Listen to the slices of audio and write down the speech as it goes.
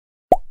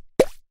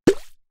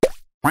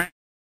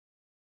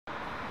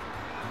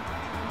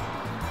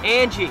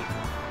Angie,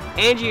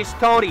 it's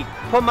Tony.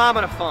 Put Mom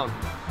on the phone.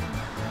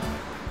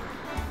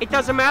 It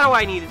doesn't matter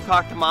why I need to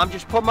talk to Mom.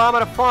 Just put Mom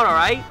on the phone, all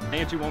right?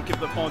 Angie won't give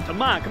the phone to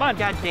Mom. Come on.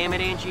 God damn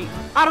it, Angie.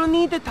 I don't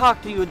need to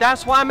talk to you.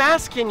 That's why I'm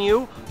asking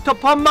you to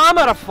put Mom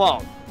on the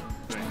phone.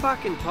 Just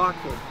fucking talk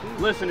to her.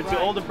 Listen, it's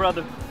your older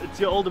brother. It's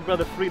your older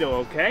brother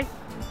Frito, okay?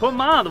 Put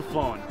Mom on the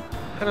phone.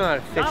 I don't know how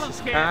to fix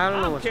this car. I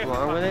don't know what's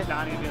wrong with it.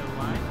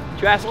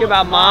 Did you ask her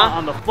about Mom?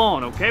 On the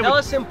phone, okay? Tell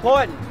us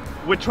important.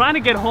 We're trying to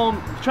get home.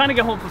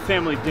 For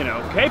family dinner,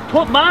 okay?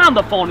 Put Mom on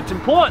the phone. It's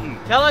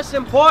important. Tell us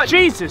important.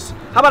 Jesus.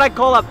 How about I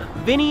call up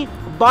Vinny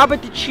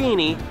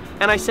Barbaticini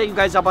and I set you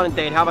guys up on a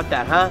date? How about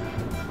that, huh?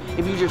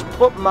 If you just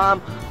put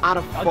Mom on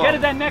a phone. I'll get her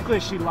that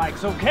necklace she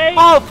likes, okay?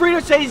 Oh,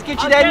 Frito said he's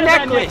get you that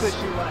necklace. That necklace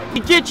she likes. He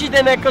get you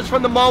the necklace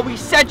from the mall. We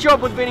set you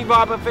up with Vinny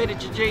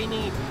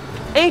Barbaticini.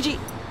 Angie,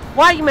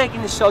 why are you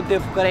making this so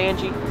difficult,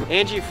 Angie?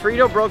 Angie,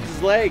 Frito broke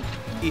his leg.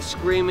 He's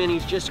screaming.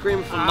 He's just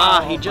screaming for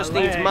Ma. He just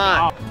needs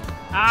Ma.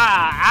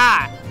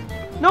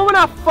 No, we're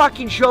not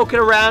fucking joking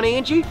around,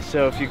 Angie.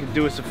 So if you could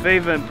do us a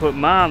favor and put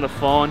Ma on the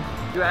phone.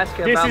 You ask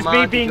her this about is Ma.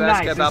 Me being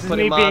nice. This is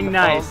me being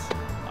nice.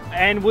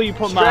 And will you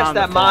put Ma on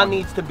the phone? Stress that Ma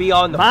needs to be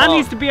on the phone. Ma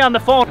needs to be on the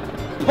phone.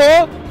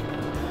 Put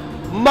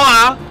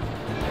Ma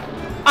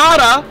on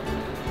the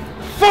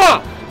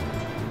phone.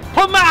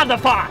 Put Ma on the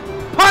phone.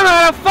 Put her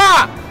on the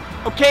phone.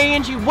 Okay,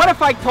 Angie, what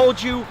if I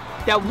told you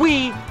that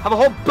we have a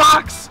whole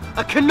box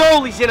of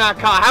cannolis in our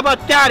car? How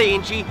about that,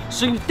 Angie?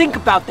 So you think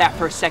about that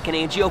for a second,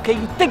 Angie, okay?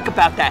 You think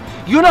about that.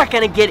 You're not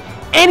gonna get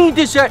any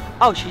dessert.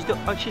 Oh, she's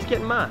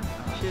getting Ma.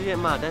 She's getting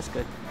Ma, that's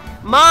good.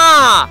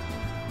 Ma,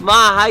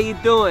 how you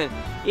doing?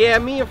 Yeah,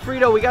 me and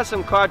Frito, we got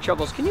some car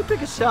troubles. Can you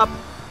pick us up?